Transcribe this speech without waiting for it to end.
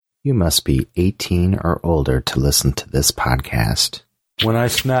You must be 18 or older to listen to this podcast. When I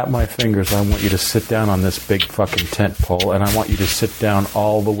snap my fingers, I want you to sit down on this big fucking tent pole, and I want you to sit down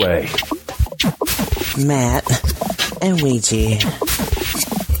all the way. Matt and Ouija.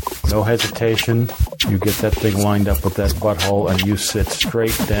 No hesitation. You get that thing lined up with that butthole, and you sit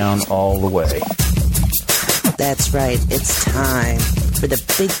straight down all the way. That's right, it's time for the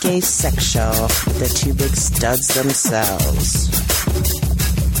Big Gay Sex Show with the two big studs themselves.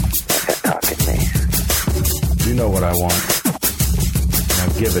 Talking to me. You know what I want. Now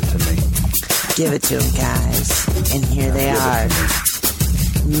give it to me. Give it to them, guys. And here they are.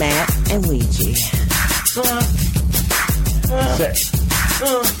 Matt and Ouija. Sit.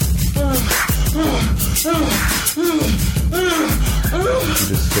 You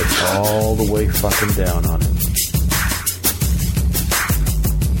just sit all the way fucking down on it.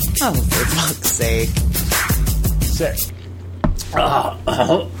 Oh, for fuck's sake. Sit.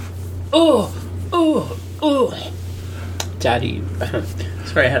 Daddy,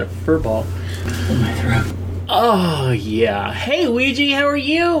 sorry I had a fur ball in my throat. Oh, yeah. Hey, Ouija, how are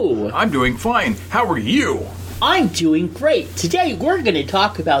you? I'm doing fine. How are you? I'm doing great. Today, we're going to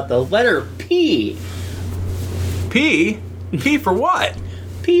talk about the letter P. P? P for what?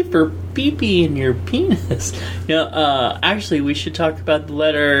 P for pee-pee in your penis. Actually, we should talk about the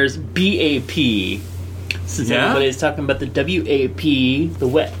letters B-A-P. Since everybody's talking about the W-A-P, the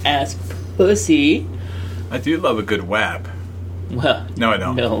wet-ass pussy. I do love a good whap. Well, no, I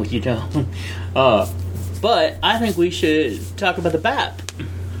don't. No, you don't. But I think we should talk about the BAP.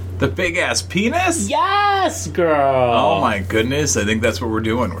 The big-ass penis? Yes, girl! Oh, my goodness. I think that's what we're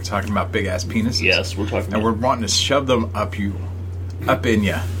doing. We're talking about big-ass penises. Yes, we're talking about... And we're wanting to shove them up in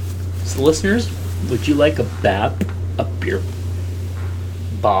ya. So, listeners, would you like a BAP up your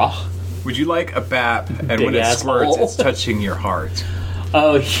bah? Would you like a BAP, and when it squirts, it's touching your heart?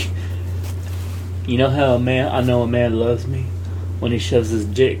 Oh, you know how I know a man loves me? When he shoves his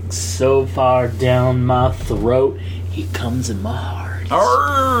dick so far down my throat, he comes in my heart.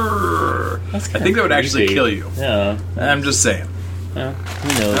 I think that would actually kill you. Yeah. I'm just saying. Who knows?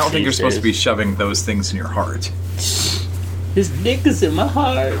 I don't think you're supposed to be shoving those things in your heart. His dick is in my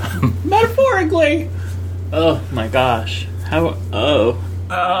heart. Metaphorically. Oh, my gosh. Matthew's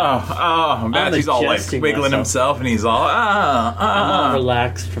all like wiggling himself, and he's all, I'm all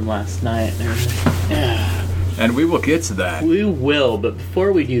relaxed from last night and everything. Yeah. And we will get to that. We will, but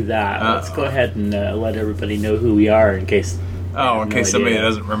before we do that, let's go ahead and let everybody know who we are in case... somebody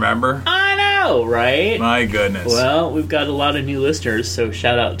doesn't remember. I know, right? My goodness. Well, we've got a lot of new listeners, so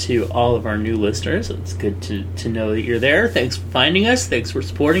shout out to all of our new listeners. It's good to know that you're there. Thanks for finding us. Thanks for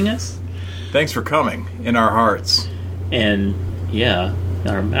supporting us. Thanks for coming in our hearts. And, yeah,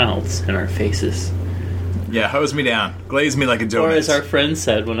 our mouths and our faces. Yeah, hose me down. Glaze me like a donut. Or as our friend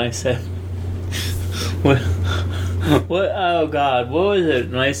said when I said... what? Oh, God. What was it?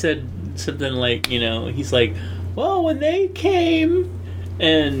 When I said something like, he's like... Well, when they came,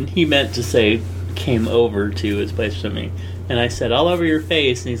 and he meant to say came over to his place or something, and I said all over your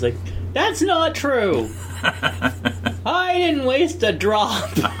face, and he's like, that's not true. I didn't waste a drop.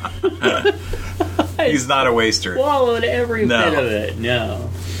 He's not a waster. Swallowed every bit of it. No.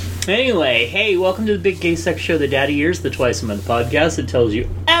 Anyway, hey, welcome to the Big Gay Sex Show, the Daddy Ears, the twice-a-month podcast that tells you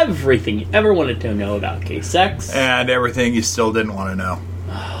everything you ever wanted to know about gay sex. And everything you still didn't want to know.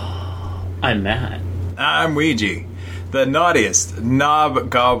 I'm Matt. I'm Ouija, the naughtiest knob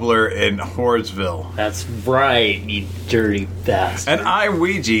gobbler in Horseville. That's right, you dirty bastard. And I'm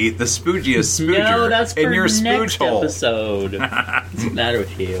Ouija, the spoogiest spooger no, that's in your next spooge hole. Episode. What's the matter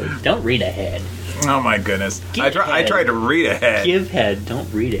with you? Don't read ahead. Oh my goodness. I try to read ahead. Give head,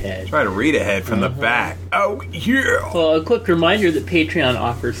 don't read ahead. Try to read ahead from the back. Oh, yeah. Well, a quick reminder that Patreon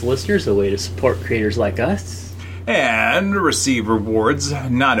offers listeners a way to support creators like us. And receive rewards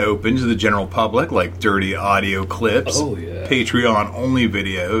not open to the general public, like dirty audio clips, Patreon-only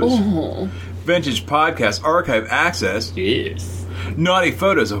videos, vintage podcast archive access, yes, naughty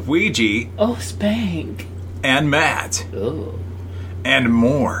photos of Ouija, Spank, and Matt, and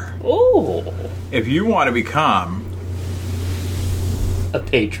more. If you want to become a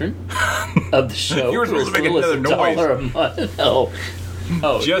patron of the show, you were supposed to make another noise.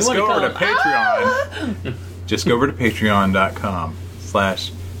 Just go over to Patreon. Just go over to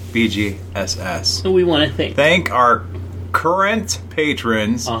patreon.com/BGSS. We want to thank our current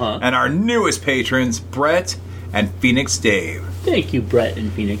patrons and our newest patrons, Brett and Phoenix Dave. Thank you, Brett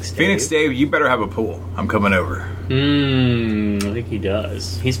and Phoenix Dave. Phoenix Dave, you better have a pool. I'm coming over. I think he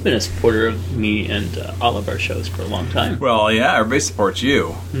does. He's been a supporter of me and all of our shows for a long time. Well, yeah, everybody supports you.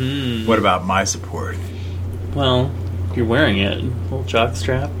 What about my support? Well, you're wearing it. Little jock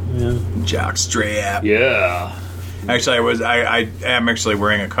strap. Yeah. Jock strap. Yeah. Actually, I am actually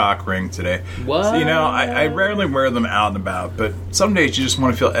wearing a cock ring today. What? So, I rarely wear them out and about, but some days you just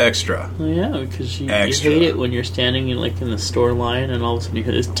want to feel extra. Well, yeah, because you hate it when you're standing in the store line and all of a sudden you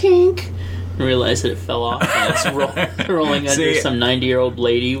hear this tink and realize that it fell off and it's rolling under some 90-year-old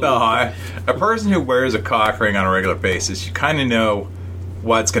lady. A person who wears a cock ring on a regular basis, you kind of know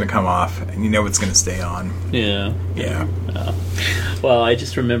what's going to come off, and you know what's going to stay on. Yeah. Yeah. Well, I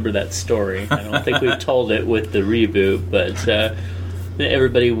just remember that story. I don't think we've told it with the reboot, but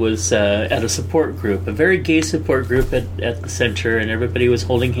everybody was at a support group, a very gay support group at the center, and everybody was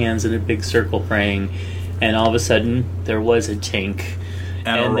holding hands in a big circle praying, and all of a sudden there was a tink,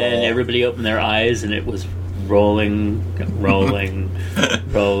 and then everybody opened their eyes, and it was rolling,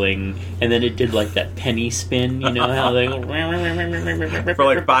 and then it did like that penny spin, you know how they for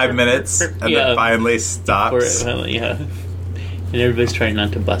like 5 minutes, and then finally stops. Yeah, and everybody's trying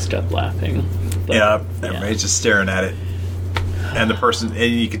not to bust up laughing. But, everybody's just staring at it, and the person,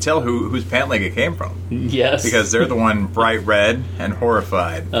 and you can tell whose pant leg it came from. Yes, because they're the one bright red and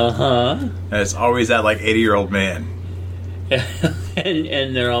horrified. And it's always that like 80-year-old man,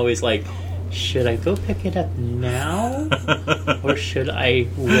 and they're always like, should I go pick it up now? Or should I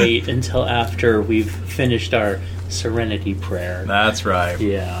wait until after we've finished our serenity prayer? That's right.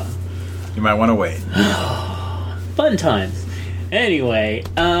 Yeah. You might want to wait. Fun times. Anyway,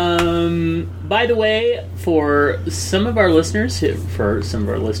 by the way, for some of our listeners, by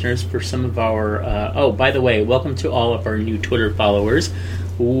the way, welcome to all of our new Twitter followers.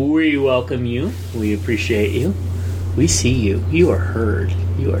 We welcome you. We appreciate you. We see you. You are heard.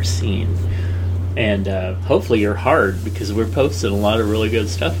 You are seen. And hopefully you're hard, because we're posting a lot of really good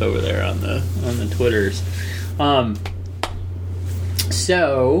stuff over there on the Twitters.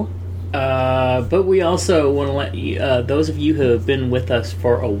 But we also want to let you, those of you who have been with us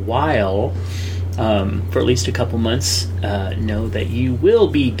for a while, for at least a couple months, know that you will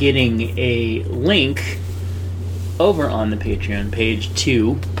be getting a link over on the Patreon page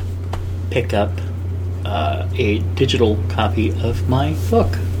to pick up a digital copy of my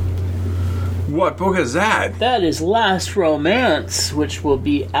book. What book is that? That is Last Romance, which will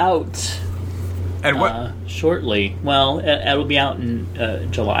be out and what shortly. Well, it'll be out in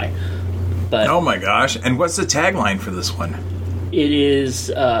July. But oh my gosh! And what's the tagline for this one? It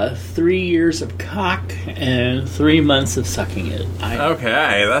is 3 years of cock and 3 months of sucking it.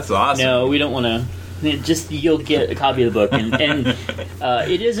 Okay, that's awesome. No, we don't want to. You'll get a copy of the book, and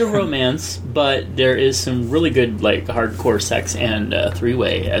it is a romance, but there is some really good like hardcore sex and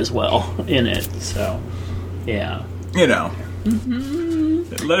three-way as well in it. So, yeah,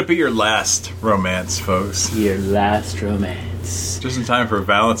 let it be your last romance, folks. Your last romance, just in time for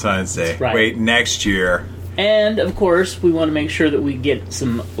Valentine's Day. Right. Wait, next year. And of course, we want to make sure that we get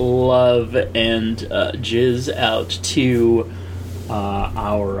some love and jizz out to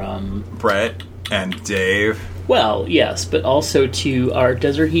our Brett and Dave. Well, yes, but also to our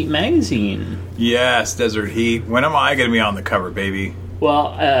Desert Heat magazine. Yes, Desert Heat. When am I going to be on the cover, baby?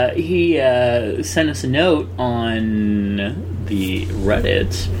 Well, he sent us a note on the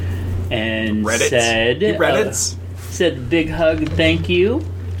Reddit and said, big hug, thank you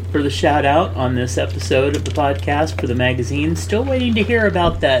for the shout out on this episode of the podcast for the magazine. Still waiting to hear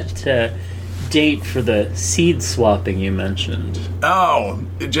about that date for the seed swapping you mentioned. Oh,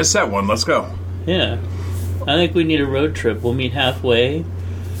 just that one. Let's go. Yeah. I think we need a road trip. We'll meet halfway.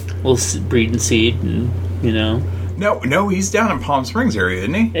 We'll breed and seed, and, No, he's down in Palm Springs area,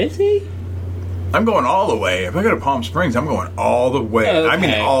 isn't he? Is he? I'm going all the way. If I go to Palm Springs, I'm going all the way. Okay. I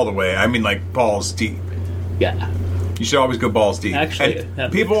mean all the way. I mean like balls deep. Yeah. You should always go balls deep. Actually,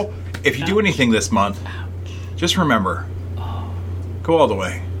 and people, if you do anything this month, just remember, go all the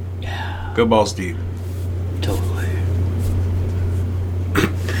way. Yeah. Go balls deep. Totally.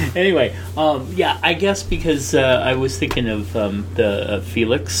 Anyway, I guess because I was thinking of the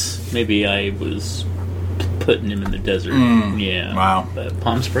Felix, maybe I was putting him in the desert. Yeah. Wow. But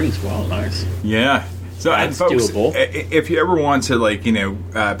Palm Springs were all nice. Yeah. So, that's folks, doable. If you ever want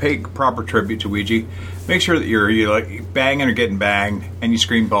to, pay proper tribute to Ouija, make sure that you're like banging or getting banged, and you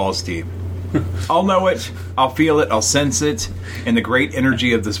scream balls deep. I'll know it. I'll feel it. I'll sense it in the great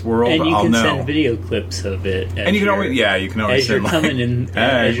energy of this world. And you I'll can know. Send video clips of it. And you can always, you can always as you're coming in,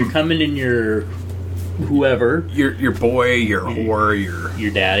 as you're coming in your whoever, your boy, your whore,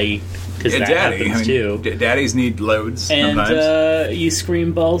 your daddy. Because that happens too. Daddies need loads. And sometimes. You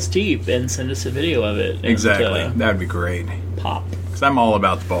scream balls deep and send us a video of it. Exactly. That'd be great. Pop. Because I'm all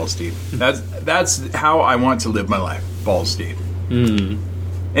about the balls deep. That's how I want to live my life. Balls deep.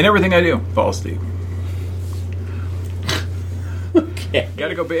 And everything I do, balls deep. Okay.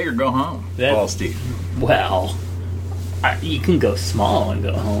 Gotta go big or go home. That- Balls deep. Well, you can go small and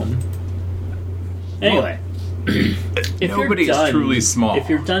go home. Anyway, if Nobody's you're done, truly small. If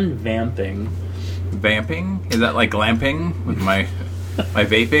you're done vamping, Vamping? Is that like glamping with my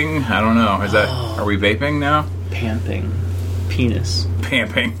vaping? I don't know. Is that are we vaping now? pamping, penis.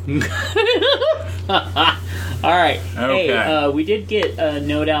 Pamping. All right. Okay. Hey, we did get a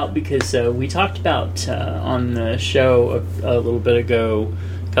note out because we talked about on the show a little bit ago,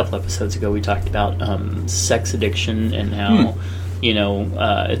 a couple episodes ago, we talked about sex addiction and how,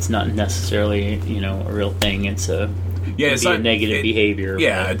 it's not necessarily, a real thing. It's a negative behavior.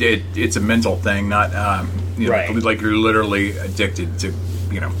 Yeah, it's a mental thing, not Right. like you're literally addicted to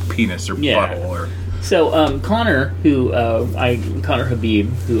penis or butthole or. So Connor Habib,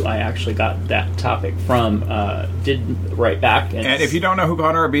 who I actually got that topic from, did write back. And if you don't know who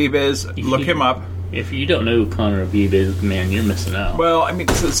Connor Habib is, look him up. If you don't know who Connor Habib is, man, you're missing out. Well, I mean,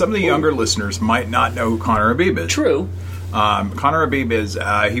 some of the younger listeners might not know who Connor Habib is. True. Connor Habib is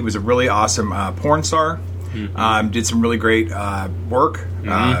he was a really awesome porn star. Mm-hmm. Did some really great work.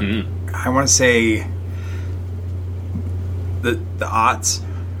 I want to say the aughts.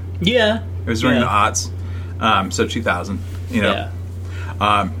 Yeah. It was during the aughts, so 2000. Yeah.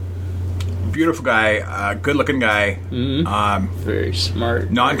 Beautiful guy, good-looking guy. Very smart.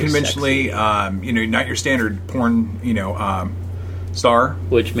 Non-conventionally, very not your standard porn, star.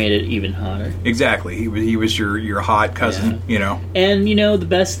 which made it even hotter. Exactly. He was your hot cousin. And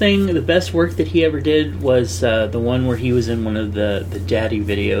the best work that he ever did was the one where he was in one of the daddy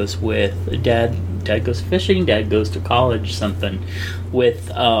videos with Dad Goes Fishing, Dad Goes to College, something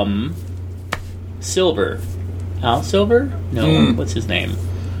with Silver. Al Silver? No, what's his name?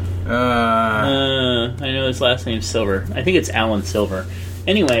 I know his last name's Silver. I think it's Alan Silver.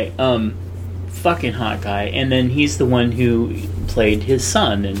 Anyway, fucking hot guy. And then he's the one who played his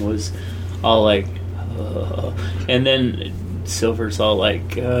son and was all like, and then Silver's all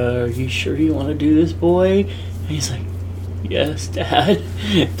like, are you sure you want to do this, boy? And he's like, yes, Dad,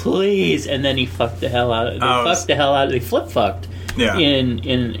 please. And then he fucked the hell out of they flip fucked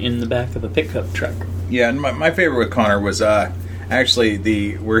in the back of a pickup truck. Yeah, and my favorite with Connor was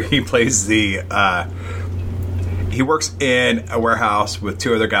actually where he plays he works in a warehouse with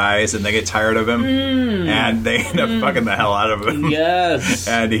two other guys, and they get tired of him, and they end up fucking the hell out of him. Yes.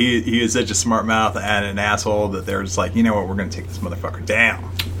 And he is such a smart mouth and an asshole that they're just like, you know what, we're going to take this motherfucker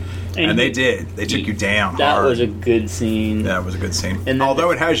down. And they did. They took you down that hard. Was a good scene. That was a good scene. And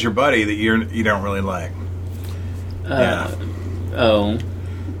although it has your buddy that you don't really like. Oh.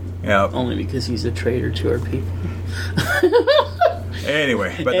 Yeah. Only because he's a traitor to our people.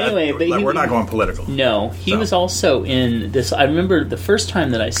 Anyway, but we're not going political. No, he was also in this. I remember the first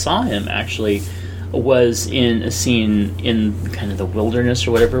time that I saw him actually was in a scene in kind of the wilderness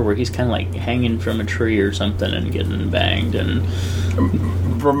or whatever, where he's kind of like hanging from a tree or something and getting banged and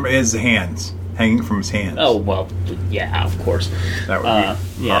from his hands. Hanging from his hands. Oh, well, yeah, of course. That would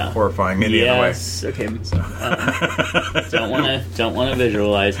be horrifying in the other way. Yes, okay. Don't want to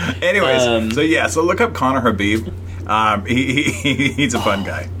visualize. Anyways, so look up Connor Habib. He's a fun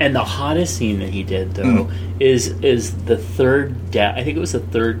guy. And the hottest scene that he did, though, is the third I think it was the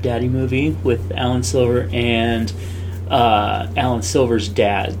third Daddy movie with Alan Silver and Alan Silver's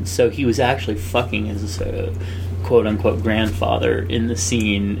dad. So he was actually fucking his quote-unquote grandfather in the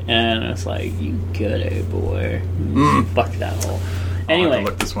scene, and I was like, you good, eh, boy. Fuck that hole. Anyway, I'll have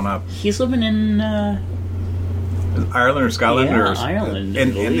to look this one up. He's living in Ireland or Scotland? or Ireland.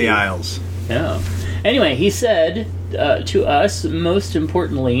 In the Isles. Yeah. Anyway, he said to us, most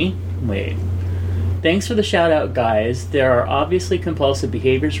importantly, thanks for the shout-out, guys. There are obviously compulsive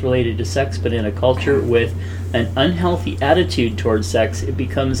behaviors related to sex, but in a culture with an unhealthy attitude towards sex, it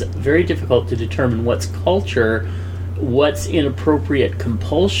becomes very difficult to determine what's culture, what's inappropriate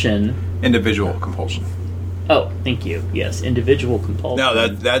compulsion. Individual compulsion. Oh, thank you. Yes, individual compulsion. No,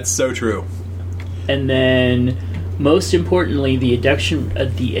 that's so true. And then, most importantly, the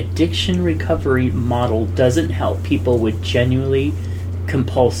addiction recovery model doesn't help people with genuinely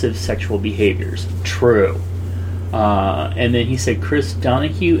compulsive sexual behaviors. True. And then he said, Chris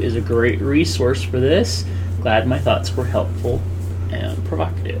Donahue is a great resource for this. Glad my thoughts were helpfully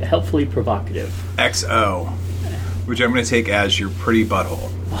provocative. XO, which I'm going to take as your pretty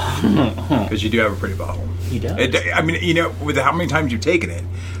butthole, because you do have a pretty butthole. He does. With how many times you've taken it,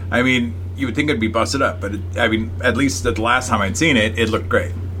 you would think it'd be busted up, but at least the last time I'd seen it, it looked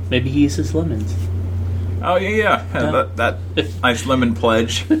great. Maybe he uses lemons. Oh yeah. That nice lemon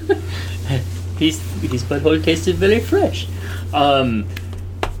pledge. His butthole tasted very fresh. Oh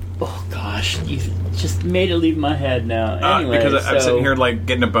God. gosh, you just made it leave my head now. Anyway, because I'm sitting here like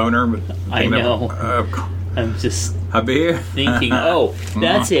getting a boner. I know. I'm just thinking,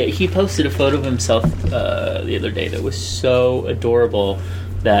 that's it. He posted a photo of himself the other day that was so adorable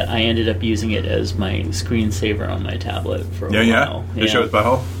that I ended up using it as my screensaver on my tablet for a while. Did you show his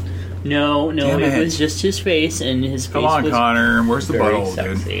butthole? No, it was just his face, and his face was Connor. Where's the very butthole,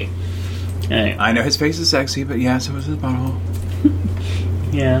 sexy. dude? Anyway. I know his face is sexy, but so is his butthole.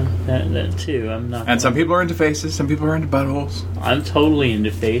 Yeah, that too. I'm not. And some people are into faces, some people are into buttholes. I'm totally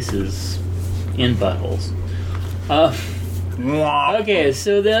into faces in buttholes. Okay,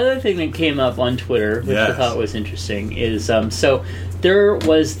 so the other thing that came up on Twitter, which I thought was interesting, is so there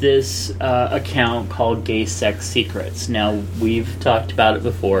was this account called Gay Sex Secrets. Now, we've talked about it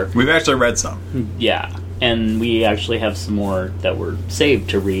before. We've actually read some. Yeah, and we actually have some more that were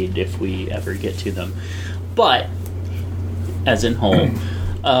saved to read if we ever get to them. But, as in whole...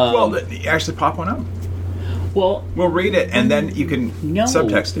 well, actually pop one up. Well, we'll read it, and then you can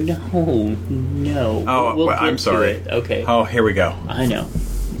subtext it. No. Oh, I'm sorry. Okay. Oh, here we go. I know.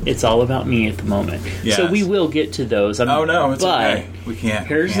 It's all about me at the moment. Yes. So we will get to those. It's okay. We can't.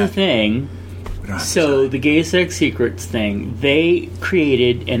 Here's the thing. So the Gay Sex Secrets thing, they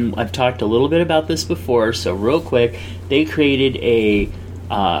created, and I've talked a little bit about this before, so real quick, they created a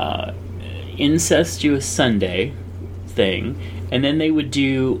Incestuous Sunday thing, and then they would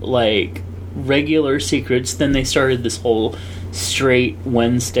do, like, regular secrets. Then they started this whole straight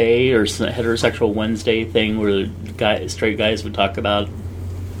Wednesday or heterosexual Wednesday thing where straight guys would talk about,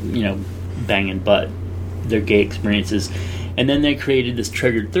 banging butt, their gay experiences. And then they created this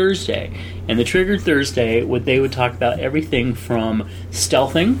Triggered Thursday. And the Triggered Thursday, they would talk about everything from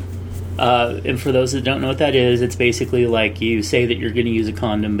stealthing. And for those that don't know what that is, it's basically like you say that you're going to use a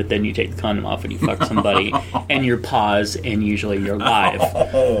condom, but then you take the condom off and you fuck somebody, and you're pause, and usually you're live.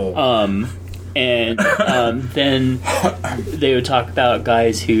 And then they would talk about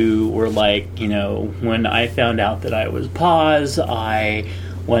guys who were like, when I found out that I was pause, I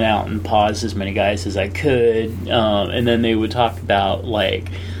went out and paused as many guys as I could. And then they would talk about like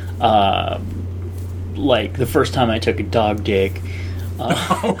the first time I took a dog dick.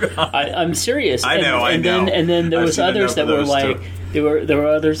 I'm serious. I know. And then there was others that were like, there were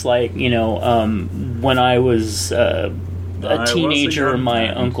others like, when I was a teenager,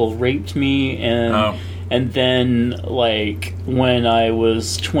 my uncle raped me, and then like when I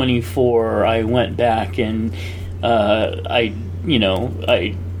was 24, I went back and I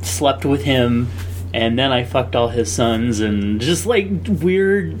slept with him. And then I fucked all his sons, and just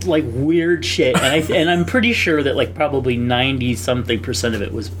weird shit. And I'm pretty sure that like probably 90-something% of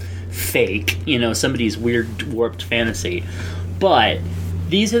it was fake. Somebody's weird warped fantasy. But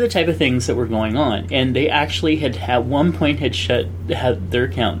these are the type of things that were going on, and they actually had at one point had their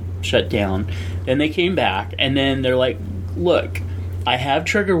account shut down. Then they came back, and then they're like, "Look, I have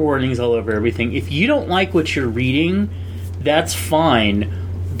trigger warnings all over everything. If you don't like what you're reading, that's fine."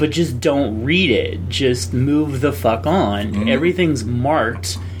 But just don't read it. Just move the fuck on. Mm-hmm. Everything's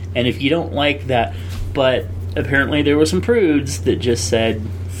marked, and if you don't like that... But apparently there were some prudes that just said,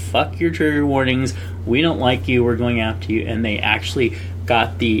 fuck your trigger warnings, we don't like you, we're going after you, and they actually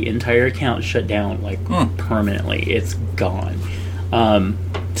got the entire account shut down, permanently. It's gone.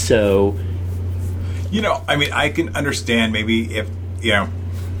 So... I can understand maybe if,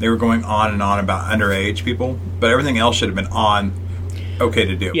 they were going on and on about underage people, but everything else should have been on... okay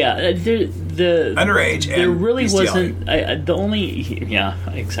to do. Yeah, the underage. There and really bestiality. wasn't. The only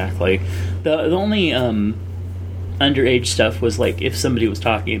exactly. The only underage stuff was like if somebody was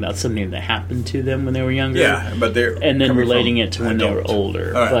talking about something that happened to them when they were younger. Yeah, but they're and then relating it to when they were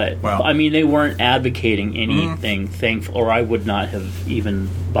older. Right, but they weren't advocating anything. Thankful, or I would not have even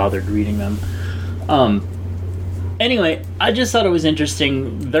bothered reading them. Anyway, I just thought it was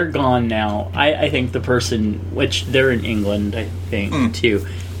interesting. They're gone now. I think the person, which they're in England, I think, too,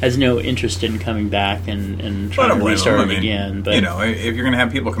 has no interest in coming back and trying to restart it again. But if you're going to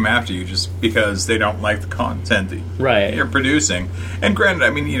have people come after you just because they don't like the content that you're producing. And granted,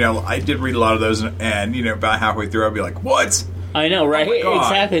 I did read a lot of those, and about halfway through, I'd be like, what? I know, right? Oh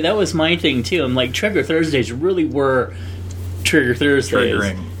exactly. That was my thing, too. I'm like, Trigger Thursdays really were Trigger Thursdays.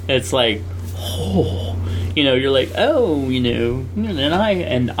 Triggering. It's like, you're like,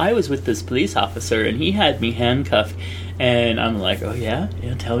 and I was with this police officer, and he had me handcuffed, and I'm like, oh yeah,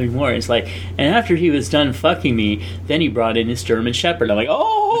 tell me more. It's like, and after he was done fucking me, then he brought in his German Shepherd. I'm like,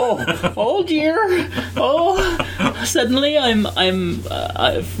 oh dear, suddenly I'm.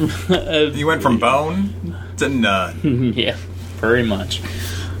 You went from bone to none. Yeah, very much.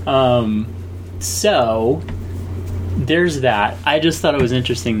 So there's that. I just thought it was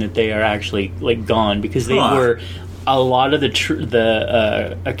interesting that they are actually like gone, because they were a lot of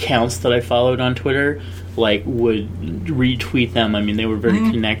the accounts that I followed on Twitter like would retweet them. I mean, they were very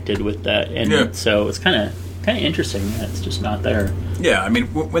connected with that, and so it's kind of interesting that it's just not there. Yeah, I mean,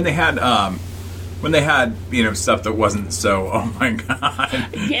 when they had stuff that wasn't so, oh my god.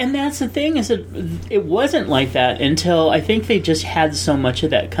 And that's the thing, is that it wasn't like that until I think they just had so much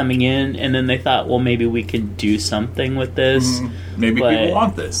of that coming in, and then they thought, well, maybe we can do something with this. Maybe but people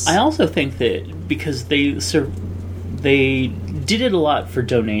want this. I also think that because they did it a lot for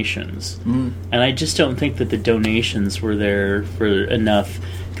donations, and I just don't think that the donations were there for enough,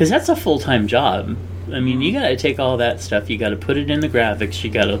 because that's a full-time job. I mean, you got to take all that stuff. You got to put it in the graphics. You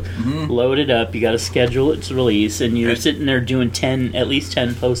got to load it up. You got to schedule its release, and you're sitting there doing at least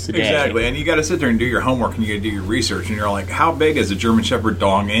 10 posts a day. Exactly, and you got to sit there and do your homework, and you got to do your research, and you're like, how big is a German Shepherd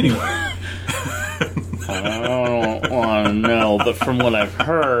dog anyway? I don't want to know, but from what I've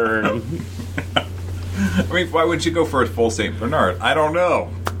heard, I mean, why would you go for a full Saint Bernard? I don't know.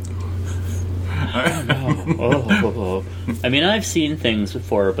 I mean, I've seen things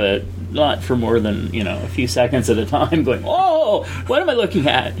before, but not for more than, a few seconds at a time, going, oh, what am I looking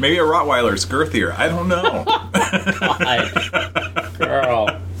at? Maybe a Rottweiler's girthier. I don't know. God.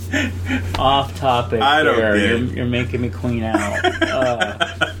 Girl. Off topic. I don't get it. You're making me clean out.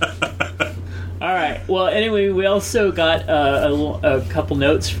 All right. Well, anyway, we also got a couple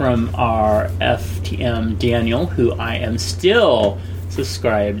notes from our FTM Daniel, who I am still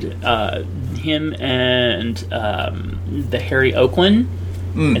subscribed. Him and the Harry Oakland.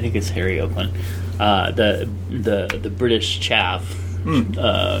 I think it's Harry Oakland. The British chav.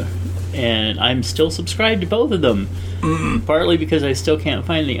 And I'm still subscribed to both of them. Partly because I still can't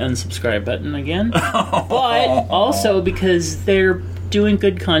find the unsubscribe button again, but also because they're doing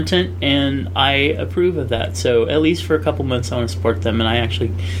good content, and I approve of that. So at least for a couple months I want to support them, and I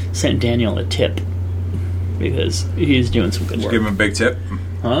actually sent Daniel a tip because he's doing some good work. Give him a big tip?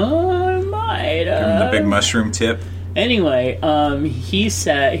 I might. Give him the big mushroom tip? Anyway, Daniel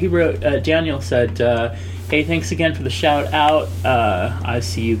said, hey, thanks again for the shout out. I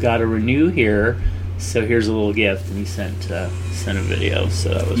see you got a renew here, so here's a little gift. And he sent a video,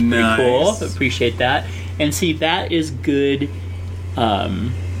 so that was pretty cool. Appreciate that. And see, that is good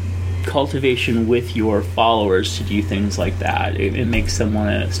cultivation with your followers to do things like that. It makes them want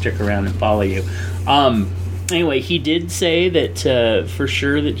to stick around and follow you. Anyway, he did say that for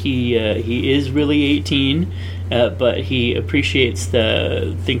sure that he is really 18. But he appreciates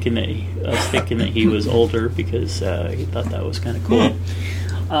the thinking that he was older, because he thought that was kind of cool.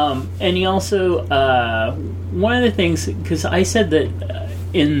 And he also one of the things, because I said that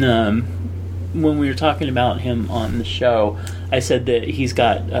when we were talking about him on the show, I said that he's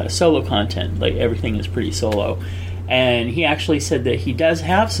got solo content, like everything is pretty solo, and he actually said that he does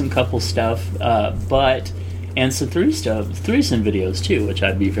have some couple stuff, and some threesome videos too, which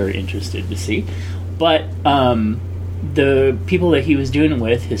I'd be very interested to see. But the people that he was doing it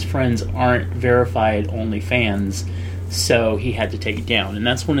with, his friends, aren't verified OnlyFans, so he had to take it down. And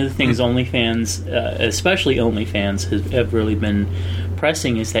that's one of the things OnlyFans, especially OnlyFans, have really been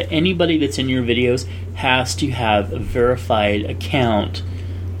pressing, is that anybody that's in your videos has to have a verified account,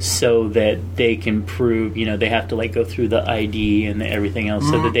 so that they can prove, they have to go through the ID and everything else,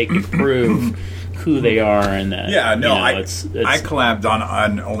 so that they can prove who they are. And that, I collabed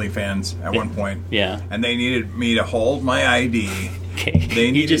on OnlyFans at one point. Yeah. And they needed me to hold my ID.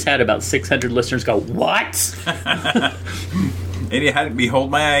 Okay. You just had about 600 listeners go, what? And you had me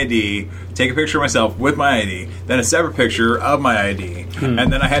hold my ID, take a picture of myself with my ID, then a separate picture of my ID, and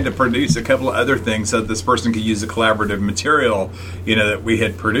then I had to produce a couple of other things so that this person could use the collaborative material, that we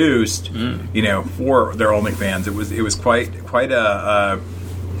had produced, for their OnlyFans. It was quite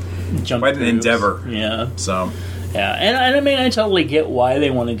an endeavor. Yeah. So. Yeah, and I mean, I totally get why they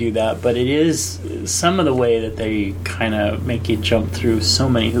want to do that, but it is some of the way that they kind of make you jump through so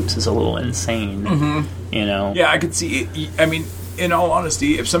many hoops is a little insane. Yeah, I could see it. I mean, in all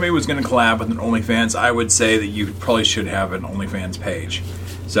honesty, if somebody was going to collab with an OnlyFans, I would say that you probably should have an OnlyFans page.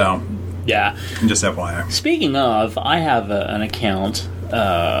 So, yeah. Just FYI. Speaking of, I have an account,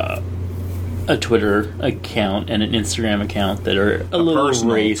 a Twitter account and an Instagram account that are a little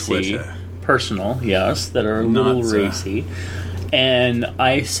racy. Twitter. Personal, yes, that are a little racy. And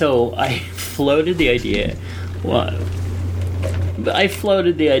I floated the idea. Well, I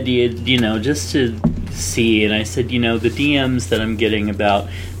floated the idea, just to see, and I said, the DMs that I'm getting about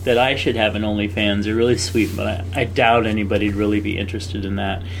that I should have an OnlyFans are really sweet, but I doubt anybody'd really be interested in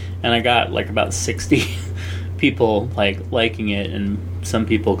that. And I got about 60 people liking it, and some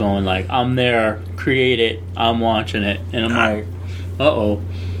people going I'm there create it, I'm watching it, and I'm like, uh-oh.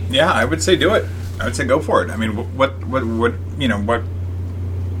 Yeah, I would say do it. I would say go for it. I mean, what?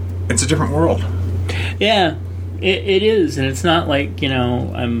 It's a different world. Yeah, it is, and it's not like,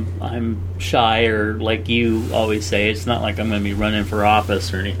 I'm shy, or like you always say, it's not like I'm going to be running for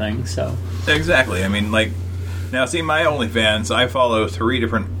office or anything. So exactly. I mean, like, now see my OnlyFans. I follow 3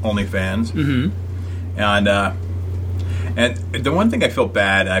 different OnlyFans, and the one thing I feel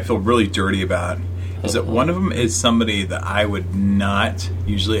bad and I feel really dirty about is that one of them is somebody that I would not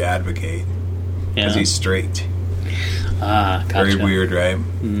usually advocate because he's straight. Gotcha. Very weird, right?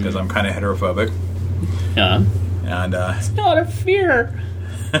 Because I'm kind of heterophobic. Yeah. And it's not a fear.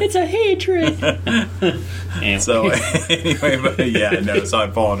 It's a hatred. Anyway. So anyway, but yeah, no, so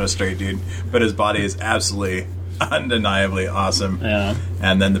I'm following a straight dude, but his body is absolutely, undeniably awesome. Yeah.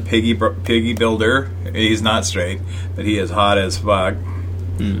 And then the piggy builder, he's not straight, but he is hot as fuck,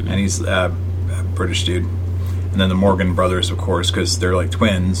 and he's a British dude. And then the Morgan brothers, of course, because they're like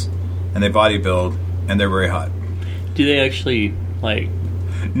twins, and they bodybuild, and they're very hot. Do they actually like?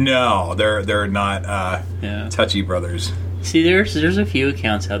 No, they're not touchy brothers. See, there's a few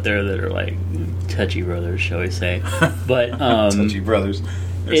accounts out there that are like touchy brothers, shall we say? But touchy brothers.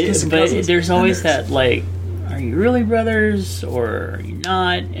 There's always that like, are you really brothers or are you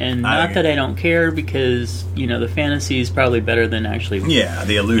not? And not that I don't care, because the fantasy is probably better than actually. Yeah,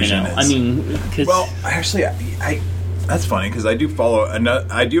 the illusion is. I mean, cause, well, actually, I that's funny because I do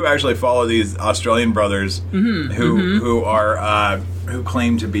actually follow these Australian brothers who are who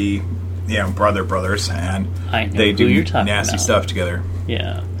claim to be brothers, and they do nasty stuff together.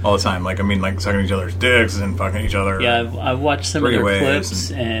 Yeah, all the time. Like sucking each other's dicks and fucking each other. Yeah, I've watched some of their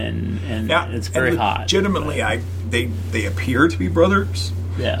clips, and it's very hot. Legitimately, they appear to be brothers.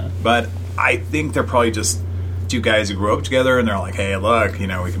 Yeah, but I think they're probably just 2 guys who grew up together, and they're like, hey, look, we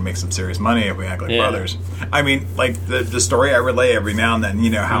can make some serious money if we act like brothers. I mean, like, the story I relay every now and then,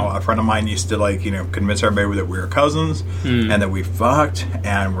 how a friend of mine used to, like, convince everybody that we were cousins, and that we fucked,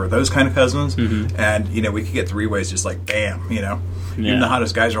 and we're those kind of cousins, and, we could get 3 ways, just like, bam, Even the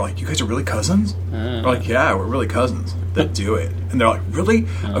hottest guys are like, you guys are really cousins? We're like, yeah, we're really cousins that do it. And they're like, really?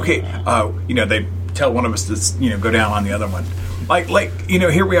 Okay, they tell one of us to, go down on the other one. Like,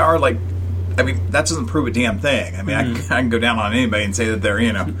 here we are, like, I mean, that doesn't prove a damn thing. I mean, I can go down on anybody and say that they're,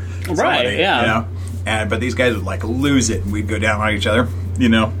 somebody, right, yeah. But these guys would, like, lose it, and we'd go down on each other,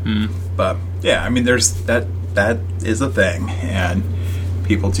 But, yeah, I mean, there's that is a thing, and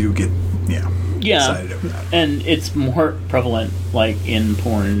people do get, excited over that. And it's more prevalent, like, in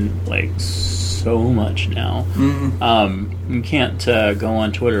porn, like, so much now. You can't go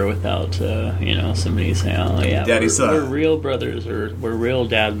on Twitter without somebody saying, "Oh yeah, we're real brothers," or "We're real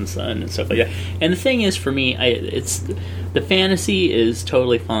dad and son," and stuff like that. And the thing is, for me, it's the fantasy is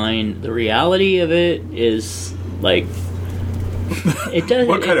totally fine. The reality of it is like it does.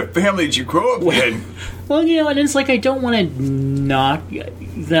 What kind of family did you grow up in? Well, and it's like I don't want to knock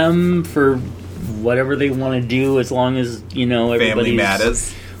them for whatever they want to do, as long as everybody's family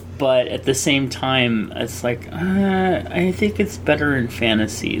matters. But at the same time, it's like, I think it's better in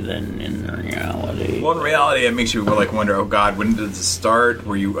fantasy than in reality. Well, in reality, it makes you like wonder, oh God, when did this start?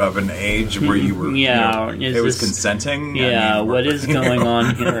 Were you of an age where you were, it was consenting? Yeah, I mean, what is going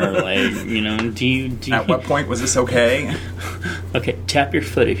on here? Like, do you... At what point was this okay? Okay, tap your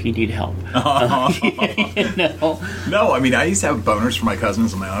foot if you need help. No, I mean, I used to have boners from my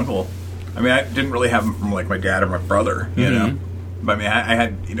cousins and my uncle. I mean, I didn't really have them from like my dad or my brother, you know? But I mean, I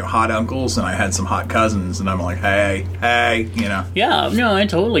had, hot uncles, and I had some hot cousins, and I'm like, hey, Yeah, no, I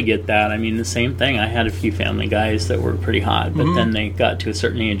totally get that. I mean, the same thing. I had a few family guys that were pretty hot, but then they got to a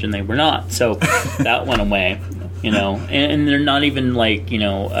certain age and they were not. So that went away, And they're not even like,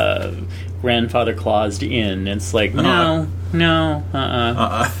 grandfather claused in. It's like, no.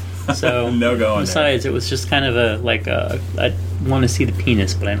 So no going. Besides, it was just kind of I want to see the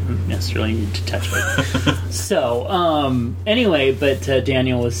penis, but I don't necessarily need to touch it. So anyway, but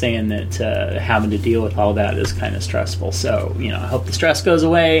Daniel was saying that having to deal with all that is kind of stressful. So I hope the stress goes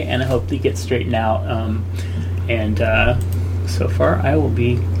away, and I hope they get straightened out. And so far, I will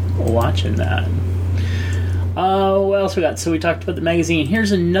be watching that. What else we got? So we talked about the magazine.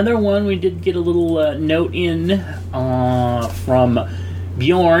 Here's another one. We did get a little note in from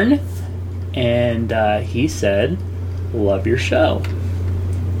Bjorn, and he said, "Love your show."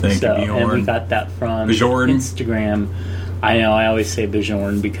 Thank you, Bjorn. And we got that from Bjorn. Instagram. I know, I always say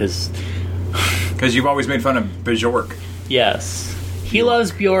Bjorn because you've always made fun of Bjork. Yes, he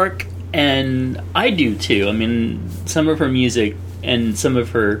loves Bjork, and I do too. I mean, some of her music and some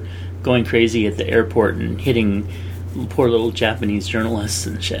of her going crazy at the airport and hitting poor little Japanese journalists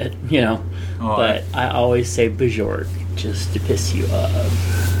and shit, you know. Oh, but I always say Bjork just to piss you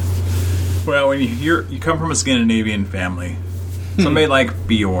off. Well, when you come from a Scandinavian family, somebody like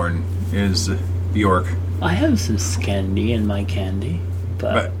Bjorn is Bjork. I have some Scandi in my candy,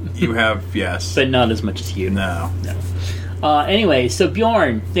 But you have, yes. but not as much as you. No. Anyway, so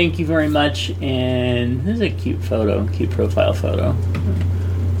Bjorn, thank you very much. And this is a cute photo, cute profile photo.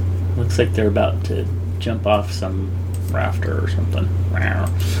 Looks like they're about to jump off some rafter or something.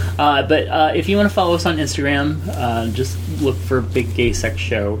 But if you want to follow us on Instagram, just look for Big Gay Sex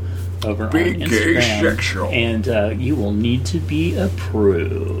Show over on Big Instagram. Gay Sex Show. And you will need to be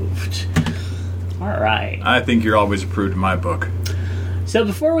approved. All right. I think you're always approved in my book. So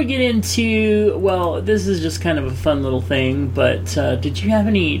before we get into, well, this is just kind of a fun little thing, but did you have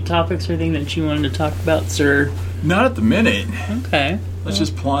any topics or anything that you wanted to talk about, sir? Not at the minute. Okay. Let's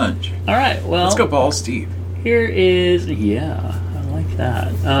just plunge. All right, well. Let's go balls deep. Here is, yeah, I like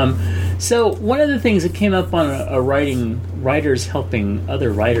that. So one of the things that came up on a Writers Helping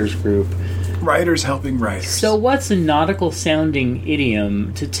Other Writers group. Writers helping writers. So what's a nautical sounding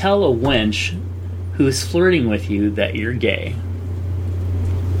idiom to tell a wench who's flirting with you that you're gay?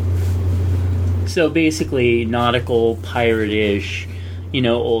 So basically, nautical, pirate-ish,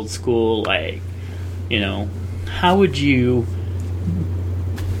 old school, like, how would you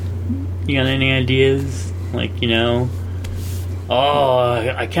got any ideas? Like,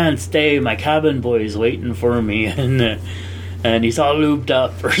 oh, I can't stay, my cabin boy's waiting for me, and he's all lubed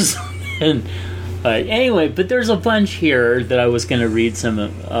up or something. Anyway, but there's a bunch here that I was going to read some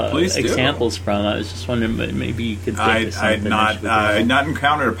examples from. I was just wondering, maybe you could think of something. I'd not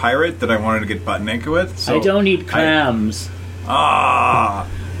encountered a pirate that I wanted to get butt naked with. So I don't eat clams.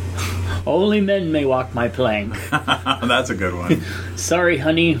 Only men may walk my plank. That's a good one. Sorry,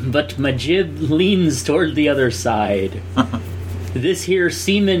 honey, but my jib leans toward the other side. This here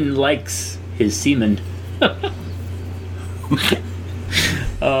seaman likes his seaman.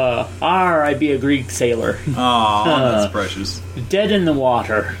 I be a Greek sailor. Oh, that's precious. Dead in the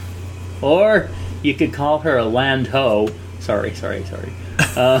water. Or you could call her a land hoe. Sorry.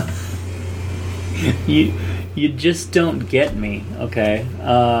 You just don't get me, okay?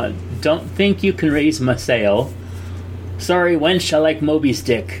 Don't think you can raise my sail. Sorry, wench, I like Moby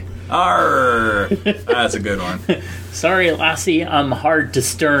Stick. Arr! That's a good one. Sorry, lassie, I'm hard to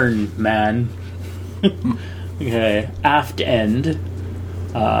stern, man. Okay, aft end.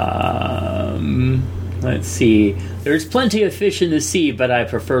 Let's see. There's plenty of fish in the sea, but I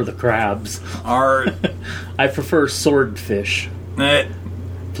prefer the crabs. Arr! I prefer swordfish.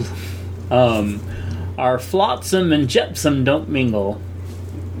 Our flotsam and jetsam don't mingle.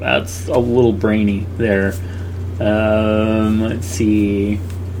 That's a little brainy there. Let's see.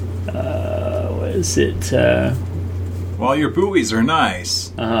 What is it? While your buoys are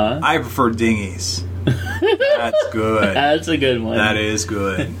nice, I prefer dinghies. That's good. That's a good one. That is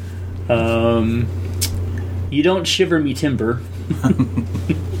good. You don't shiver me timber.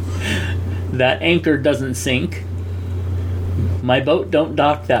 That anchor doesn't sink. My boat don't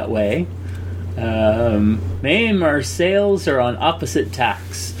dock that way. Ma'am, our sails are on opposite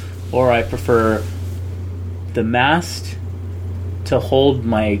tacks, or I prefer the mast to hold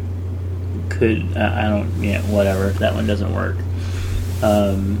my whatever. That one doesn't work.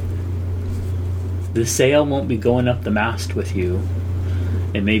 The sail won't be going up the mast with you.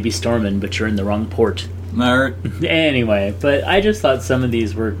 It may be storming, but you're in the wrong port. Nerd. Anyway, but I just thought some of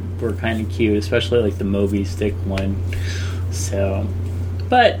these were kind of cute, especially like the Moby Stick one. So,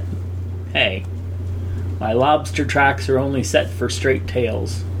 but hey, my lobster tracks are only set for straight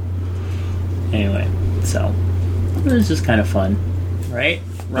tails. Anyway, so it was just kind of fun, right?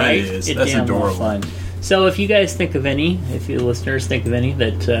 That is. That's damn adorable. Fun. So if you guys think of any, if you listeners think of any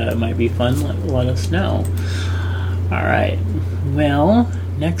that might be fun, let us know. All right. Well,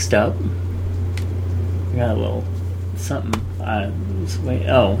 next up, we got a little something. It's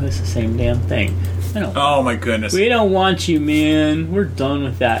the same damn thing. Oh my goodness. We don't want you, man. We're done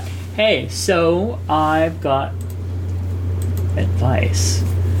with that. Hey, so I've got advice.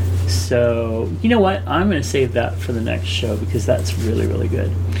 So, you know what? I'm going to save that for the next show because that's really, really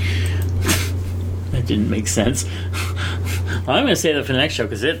good. That didn't make sense. I'm going to save that for the next show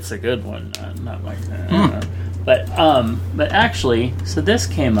because it's a good one. Not like that. But actually, so this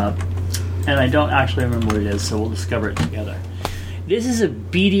came up, and I don't actually remember what it is, so we'll discover it together. This is a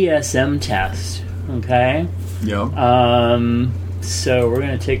BDSM test, okay? Yep. So we're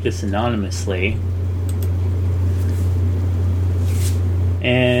going to take this anonymously.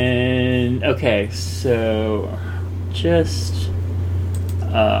 And, okay, so just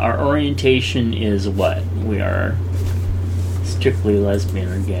our orientation is what? We are strictly lesbian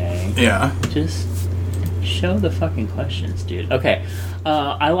or gay. Yeah. Just show the fucking questions, dude. Okay.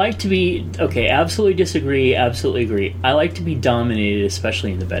 I like to be... Okay, absolutely disagree, absolutely agree. I like to be dominated,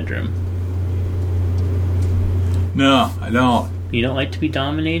 especially in the bedroom. No, I don't. You don't like to be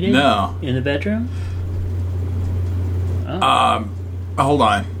dominated? No. In the bedroom? Oh. Hold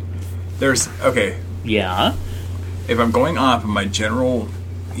on. There's... Okay. Yeah? If I'm going off of my general,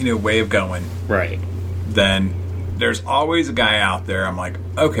 way of going... Right. Then there's always a guy out there. I'm like,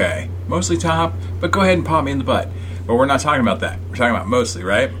 okay, mostly top, but go ahead and pop me in the butt. But we're not talking about that. We're talking about mostly,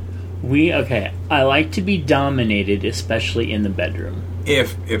 right? Okay. I like to be dominated, especially in the bedroom.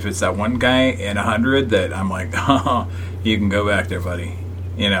 If it's that one guy in 100 that I'm like, oh, you can go back there, buddy.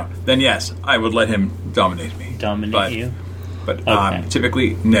 Then yes, I would let him dominate me. Dominate you? But Okay.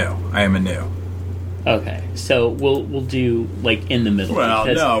 typically, no. I am a no. Okay, so we'll do like in the middle. Well,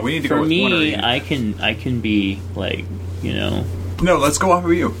 because no, we need to for go with me, one or the I can be like, No, let's go off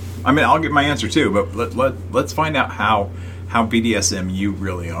of you. I mean, I'll get my answer too, but let's find out how BDSM you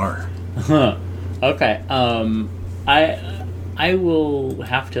really are. Okay. I will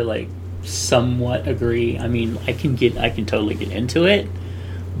have to like somewhat agree. I mean, I can totally get into it,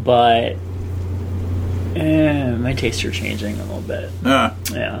 but my tastes are changing a little bit.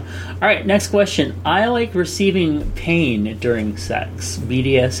 Yeah. All right, next question. I like receiving pain during sex,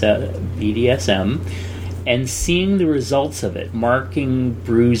 BDSM, and seeing the results of it, marking,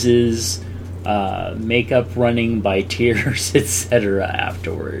 bruises, makeup running by tears, etc.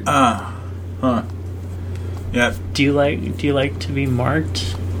 afterwards. Yeah. Do you like to be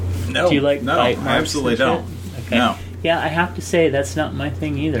marked? No. Do you like no, bite I marks absolutely and don't. shit? Okay. No. Yeah, I have to say that's not my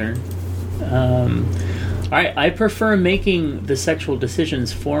thing either. I prefer making the sexual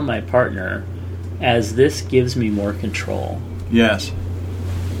decisions for my partner, as this gives me more control. Yes.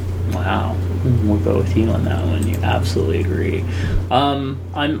 Wow, we'll go with you on that one. You absolutely agree.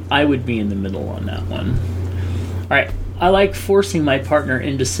 I would be in the middle on that one. All right, I like forcing my partner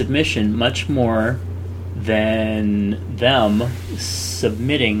into submission much more than them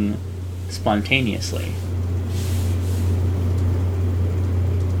submitting spontaneously.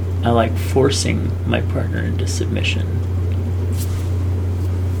 I like forcing my partner into submission.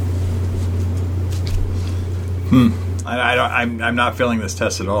 I'm not feeling this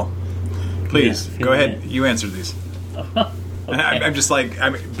test at all. Please Yeah, go ahead. it. You answer these. Okay. I'm just like,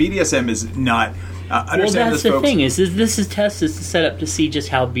 BDSM is not. Well, Understand that's this, the folks. thing is this test is set up to see just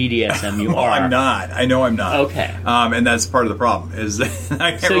how BDSM you Well, are. I'm not. I know I'm not. Okay. And that's part of the problem is that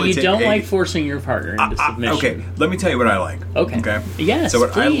I can't So really you take don't a- like forcing your partner into submission. Okay, let me tell you what I like. Okay. Yes, So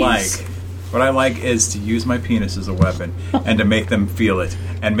what please. I like is to use my penis as a weapon and to make them feel it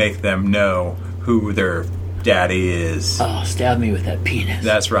and make them know who their daddy is. Oh, stab me with that penis.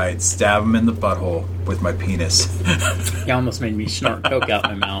 That's right. Stab them in the butthole with my penis. You almost made me snort coke out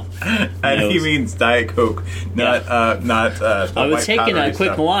my mouth. And he means Diet Coke, not the I was white taking a powdery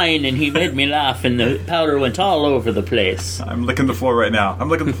quick stuff. line and he made me laugh and the powder went all over the place. I'm licking the floor right now. I'm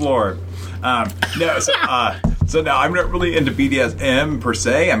licking the floor. So no, I'm not really into BDSM per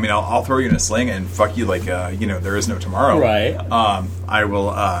se. I mean, I'll throw you in a sling and fuck you like there is no tomorrow. Right. I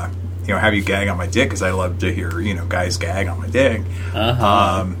will have you gag on my dick because I love to hear guys gag on my dick.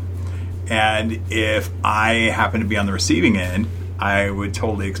 And if I happen to be on the receiving end, I would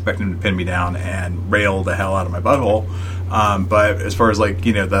totally expect him to pin me down and rail the hell out of my butthole. But as far as like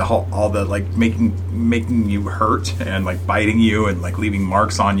all the like making you hurt and like biting you and like leaving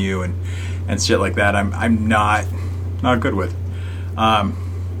marks on you and shit like that, I'm not good with.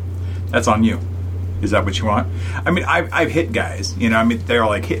 That's on you. Is that what you want? I mean, I've hit guys. They're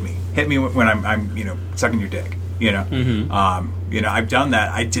like hit me when I'm sucking your dick. I've done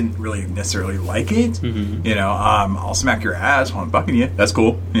that. I didn't really necessarily like it. I'll smack your ass while I'm bucking you. That's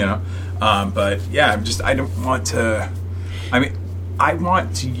cool. But yeah, I don't want to. I mean, I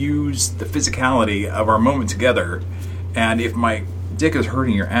want to use the physicality of our moment together. And if my dick is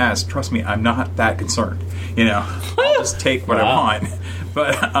hurting your ass, trust me, I'm not that concerned. I'll just take what I want.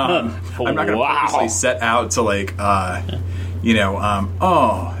 But I'm not going to purposely set out to like,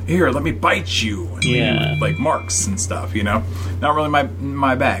 here, let me bite you. And leave, like marks and stuff. Not really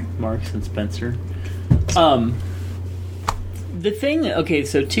my bag. Marks and Spencer. The thing. Okay,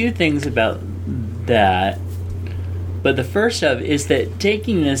 so two things about that. But the first of is that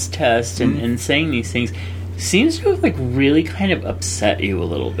taking this test and saying these things seems to have like really kind of upset you a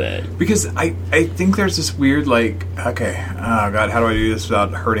little bit. Because I think there's this weird like, okay, oh God, how do I do this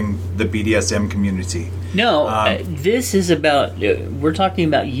without hurting the BDSM community? No, this is about, we're talking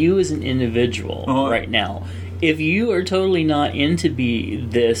about you as an individual right now. If you are totally not into to BDSM,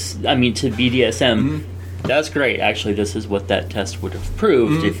 That's great. Actually, this is what that test would have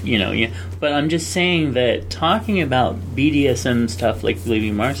proved. If but I'm just saying that talking about BDSM stuff, like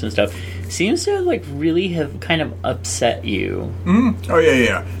leaving marks and stuff, seems to like really have kind of upset you. Oh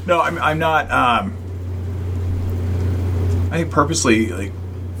yeah. No, I'm not. I purposely like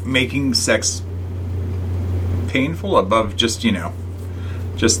making sex painful above just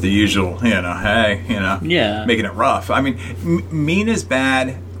just the usual, Yeah. making it rough. I mean, mean is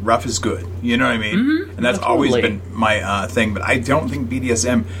bad, rough is good. You know what I mean? Mm-hmm. And that's always been my thing. But I don't think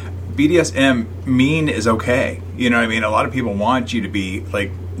BDSM mean is okay. You know what I mean? A lot of people want you to be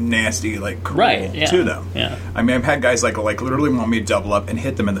like nasty, like cruel to them. Yeah. I mean, I've had guys like literally want me to double up and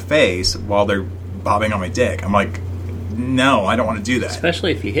hit them in the face while they're bobbing on my dick. I'm like, no, I don't want to do that.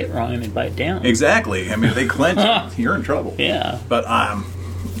 Especially if you hit wrong and bite down. Exactly. I mean, if they clench, you're in trouble. Yeah. But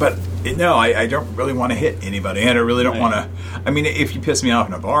no, I don't really want to hit anybody, and I really don't want to. I mean, if you piss me off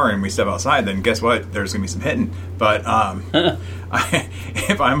in a bar and we step outside, then guess what? There's going to be some hitting. But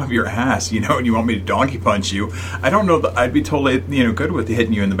if I'm up your ass, and you want me to donkey punch you, I don't know that I'd be totally, good with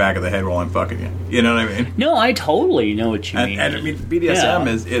hitting you in the back of the head while I'm fucking you. You know what I mean? No, I totally know what you mean. And I mean, BDSM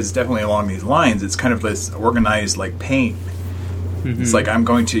is definitely along these lines. It's kind of this organized, like, pain. Mm-hmm. It's like I'm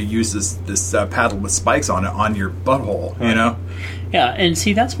going to use this paddle with spikes on it on your butthole, Yeah, and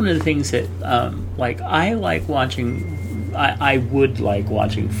see, that's one of the things that, I like watching. I would like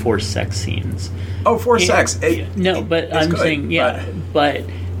watching forced sex scenes. Oh, forced sex. No, but I'm good, saying, but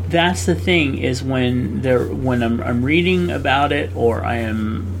that's the thing is when I'm reading about it or I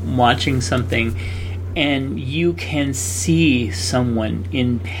am watching something, and you can see someone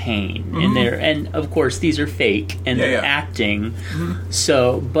in pain, and of course these are fake and they're acting.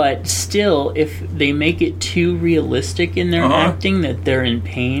 So, but still, if they make it too realistic in their acting that they're in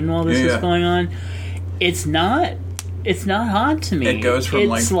pain while this is going on, it's not hot to me. It goes from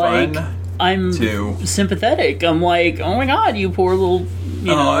fun I'm to sympathetic. I'm like, oh my god, you poor little,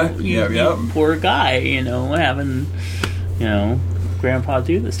 you poor guy, having, Grandpa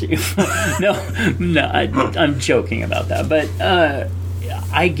do this to you. no, I'm joking about that, but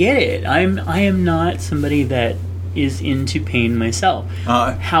I get it. I am not somebody that is into pain myself.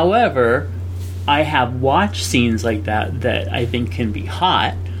 However, I have watched scenes like that I think can be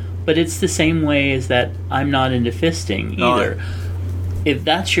hot, but it's the same way as that I'm not into fisting either. If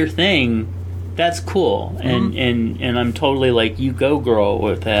that's your thing, that's cool, and I'm totally like, you go girl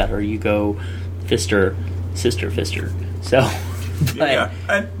with that, or you go fister, sister fister. So. But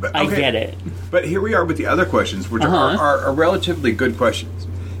I get it. But here we are with the other questions, which are relatively good questions.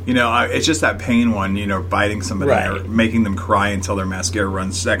 It's just that pain one, biting somebody or making them cry until their mascara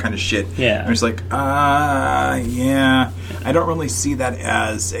runs, that kind of shit. Yeah. And it's like, I don't really see that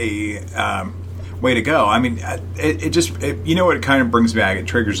as a way to go. I mean, it kind of brings back, it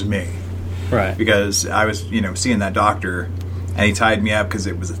triggers me. Right. Because I was, seeing that doctor, and he tied me up because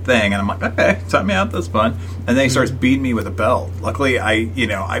it was a thing, and I'm like, okay, tie me up, that's fun. And then he starts beating me with a belt. Luckily, I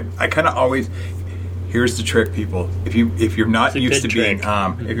kind of always. Here's the trick, people. If you're not used to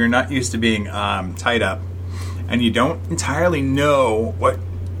being tied up, and you don't entirely know what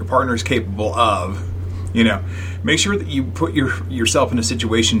your partner is capable of, make sure that you put yourself in a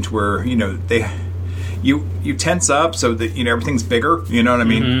situation to where you tense up so that everything's bigger. You know what I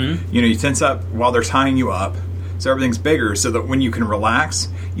mean? Mm-hmm. You tense up while they're tying you up. So everything's bigger, so that when you can relax,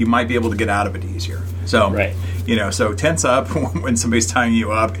 you might be able to get out of it easier. So, so tense up when somebody's tying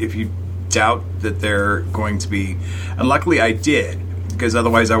you up if you doubt that they're going to be. And luckily I did, because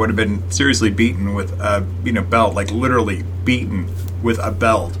otherwise I would have been seriously beaten with a belt, like literally beaten with a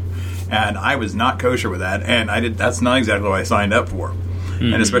belt. And I was not kosher with that, and that's not exactly what I signed up for.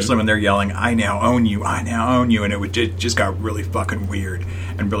 Mm-hmm. And especially when they're yelling, I now own you, and it just got really fucking weird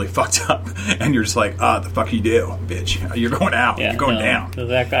and really fucked up. And you're just like, the fuck you do, bitch. You're going out. You're going down.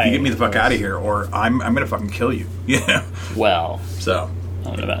 That guy, you get me the fuck out of here, or I'm going to fucking kill you. Well, so I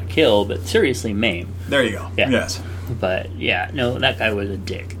don't know about kill, but seriously maim. There you go. Yeah. Yes. But, that guy was a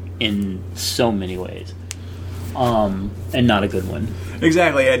dick in so many ways. And not a good one.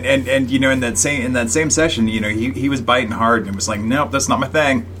 Exactly, and in that same session, he was biting hard and was like, nope, that's not my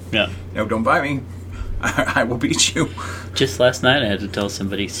thing. Yeah. Nope, don't bite me. I will beat you. Just last night I had to tell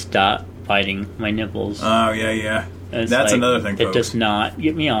somebody, stop biting my nipples. Oh, yeah. That's another thing, folks. It does not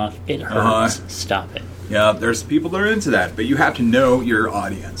get me off. It hurts. Stop it. Yeah, there's people that are into that, but you have to know your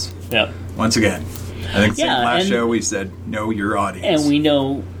audience. Yep. Once again. I think last show we said, know your audience. And we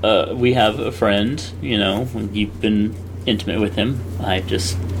know, we have a friend, you've been intimate with him. I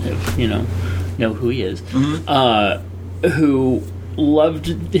just have, know who he is. Mm-hmm. Who loved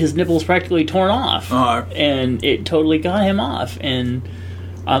his nipples practically torn off. And it totally got him off. And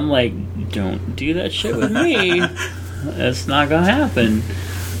I'm like, don't do that shit with me. It's not gonna happen.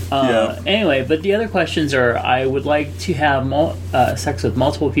 Anyway, but the other questions are: I would like to have sex with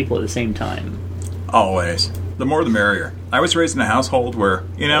multiple people at the same time. Always. The more the merrier. I was raised in a household where,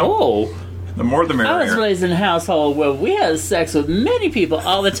 the more the merrier. I was raised in a household where we had sex with many people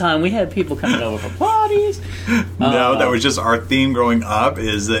all the time. We had people coming over for parties. No, that was just our theme growing up,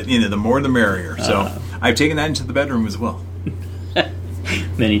 is that, the more the merrier. So I've taken that into the bedroom as well.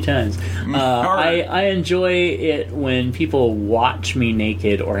 Many times. I enjoy it when people watch me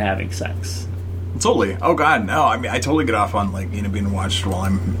naked or having sex. Totally. Oh, God, no. I mean, I totally get off on, being watched while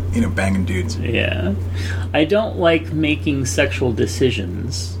I'm, banging dudes. Yeah. I don't like making sexual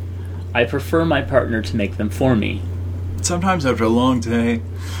decisions. I prefer my partner to make them for me. Sometimes after a long day,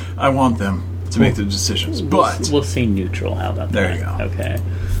 I want them to make the decisions. But we'll say neutral. How about there that? You go. Okay.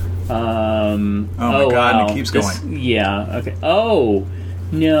 Oh my God, wow. and it keeps going. Yeah, okay. Oh,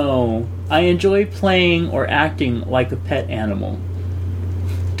 no. I enjoy playing or acting like a pet animal.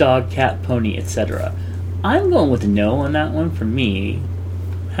 Dog, cat, pony, etc. I'm going with a no on that one for me.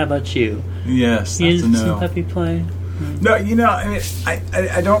 How about you? Yes, that's a no. Some puppy play? No, I mean,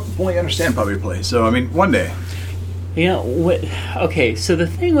 I don't fully understand puppy play. So, I mean, one day. Okay, so the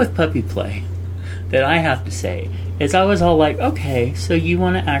thing with puppy play that I have to say is I was all like, okay, so you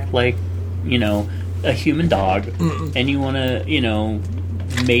want to act like, a human dog, and you want to,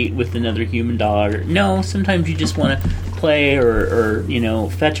 mate with another human dog. No, sometimes you just want to play or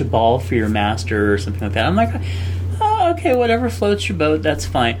fetch a ball for your master or something like that. I'm like, oh, okay, whatever floats your boat, that's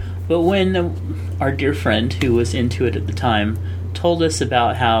fine. But when our dear friend, who was into it at the time, told us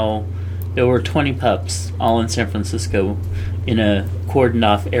about how there were 20 pups all in San Francisco in a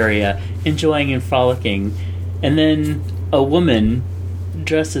cordoned-off area, enjoying and frolicking, and then a woman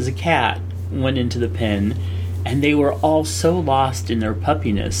dressed as a cat went into the pen, and they were all so lost in their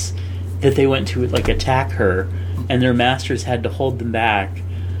puppiness that they went to attack her, and their masters had to hold them back.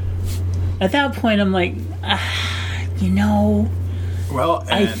 At that point, I'm like, well,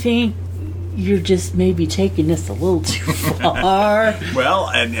 I think you're just maybe taking this a little too far. Well,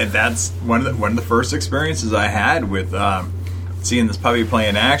 and that's one of the first experiences I had with seeing this puppy play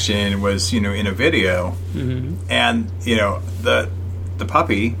in action was in a video, and the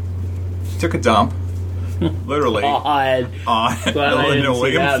puppy took a dump, literally on the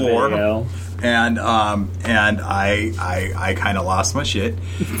linoleum floor. Video. And I kind of lost my shit.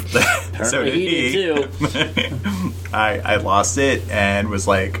 So did he. Too. I lost it and was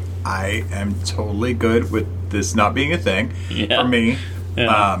like, I am totally good with this not being a thing for me.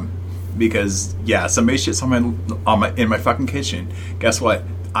 Yeah. Because somebody shit someone in my fucking kitchen. Guess what?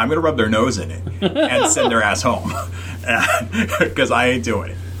 I'm gonna rub their nose in it and send their ass home because I ain't doing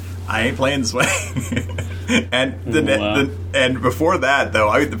it. I ain't playing this way. And and before that,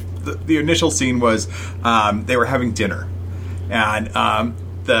 though, the initial scene was they were having dinner, and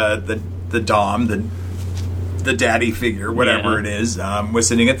the dom, the daddy figure, whatever it is, was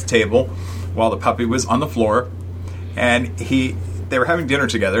sitting at the table while the puppy was on the floor, and they were having dinner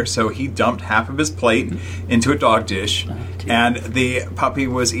together. So he dumped half of his plate into a dog dish, and the puppy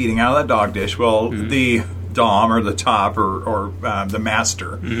was eating out of that dog dish. Well, the dom or the top or the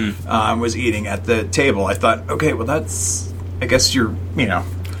master was eating at the table. I thought, okay, well that's, I guess your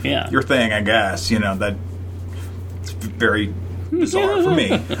your thing. I guess that it's very bizarre for me.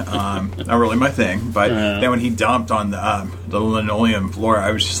 Not really my thing. But then when he dumped on the linoleum floor,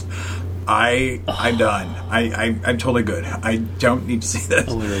 I was just, I'm done. I'm totally good. I don't need to see this.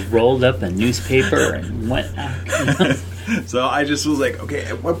 I would have rolled up a newspaper and went out. So I just was like, okay,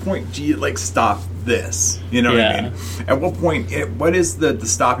 at what point do you stop this? You know what I mean? At what point? What is the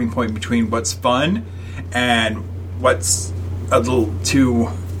stopping point between what's fun and what's a little too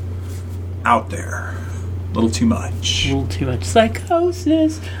out there, a little too much,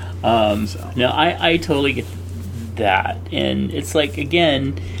 psychosis? No, I totally get that, and it's like,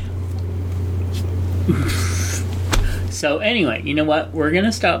 again. So anyway, you know what? We're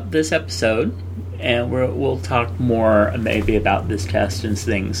gonna stop this episode. And we'll talk more maybe about this test and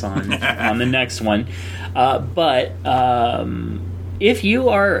things on the next one. But if you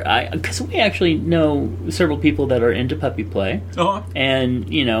are, because we actually know several people that are into puppy play,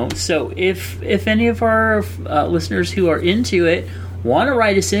 and so if any of our listeners who are into it want to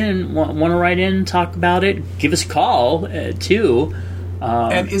write us in, want to write in and talk about it, give us a call too.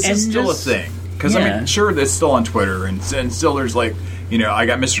 And is this still a thing? Because I mean, sure, it's still on Twitter, and still there's I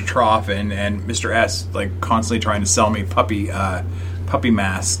got Mr. Trough and Mr. S constantly trying to sell me puppy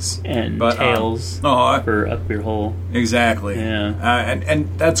masks and tails for up your hole. Exactly. Yeah. And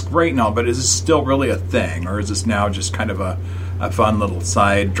that's great and all, but is this still really a thing, or is this now just kind of a a fun little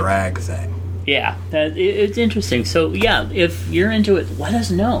side drag thing. Yeah, it's interesting. So, yeah, if you're into it, let us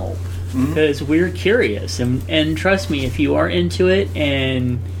know. Because we're curious. And trust me, if you are into it,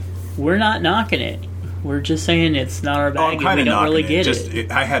 and we're not knocking it. We're just saying it's not our bag and we don't really get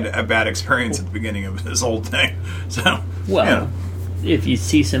it. I had a bad experience at the beginning of this whole thing. So, well, if you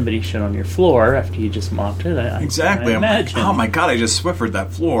see somebody shit on your floor after you just mopped it, exactly. I imagine. Oh my God, I just Swiffered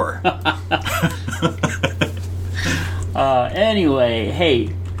that floor. Anyway, hey,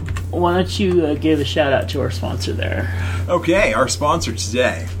 why don't you give a shout out to our sponsor there? Okay, our sponsor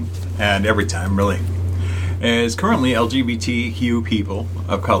today, and every time really, is currently LGBTQ people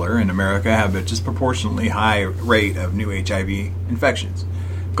of color in America have a disproportionately high rate of new HIV infections.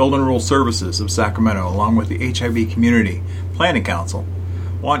 Golden Rule Services of Sacramento, along with the HIV Community Planning Council,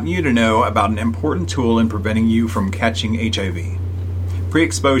 want you to know about an important tool in preventing you from catching HIV.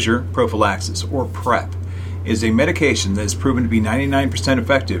 Pre-exposure prophylaxis, or PrEP, is a medication that is proven to be 99%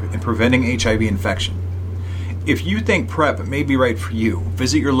 effective in preventing HIV infection. If you think PrEP may be right for you,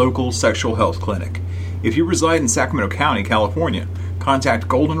 visit your local sexual health clinic. If you reside in Sacramento County, California, contact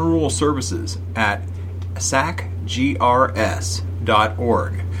Golden Rule Services at sacgrs.org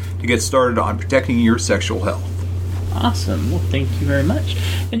to get started on protecting your sexual health. Awesome. Well, thank you very much.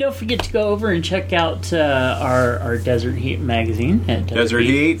 And don't forget to go over and check out our Desert Heat magazine at Desert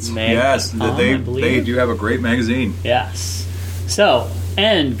Heat. Yes, they do have a great magazine. Yes. So,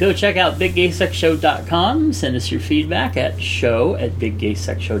 and go check out biggaysexshow.com. Send us your feedback at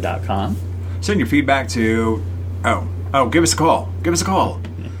show@biggaysexshow.com. Send your feedback to, give us a call. Give us a call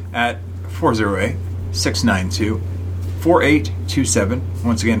at 408-692-4827.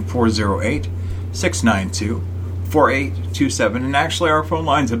 Once again, 408-692-4827. And actually, our phone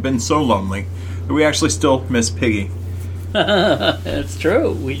lines have been so lonely that we actually still miss Piggy. That's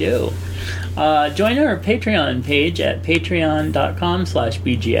true. We do. Join our Patreon page at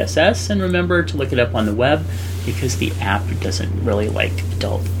patreon.com/BGSS. And remember to look it up on the web because the app doesn't really like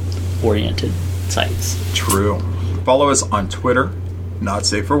adult-oriented sites. True. Follow us on Twitter, not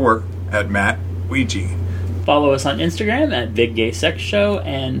safe for work, at Matt Ouija. Follow us on Instagram at Big Gay Sex Show,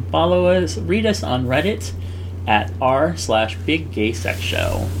 and read us on Reddit at r/Big Gay Sex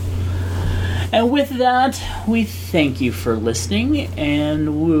Show. And with that, we thank you for listening,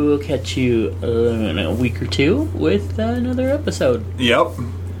 and we'll catch you in a week or two with another episode. Yep.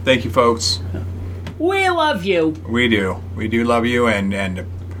 Thank you, folks. We love you. We do. We do love you and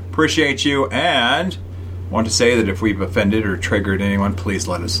appreciate you, and want to say that if we've offended or triggered anyone, please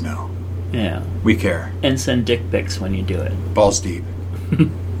let us know. Yeah. We care. And send dick pics when you do it. Balls deep.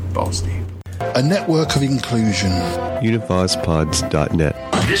 Balls deep. A network of inclusion. UnivazPods.net.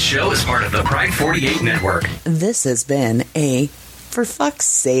 This show is part of the Pride 48 network. This has been a For Fuck's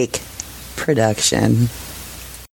Sake production.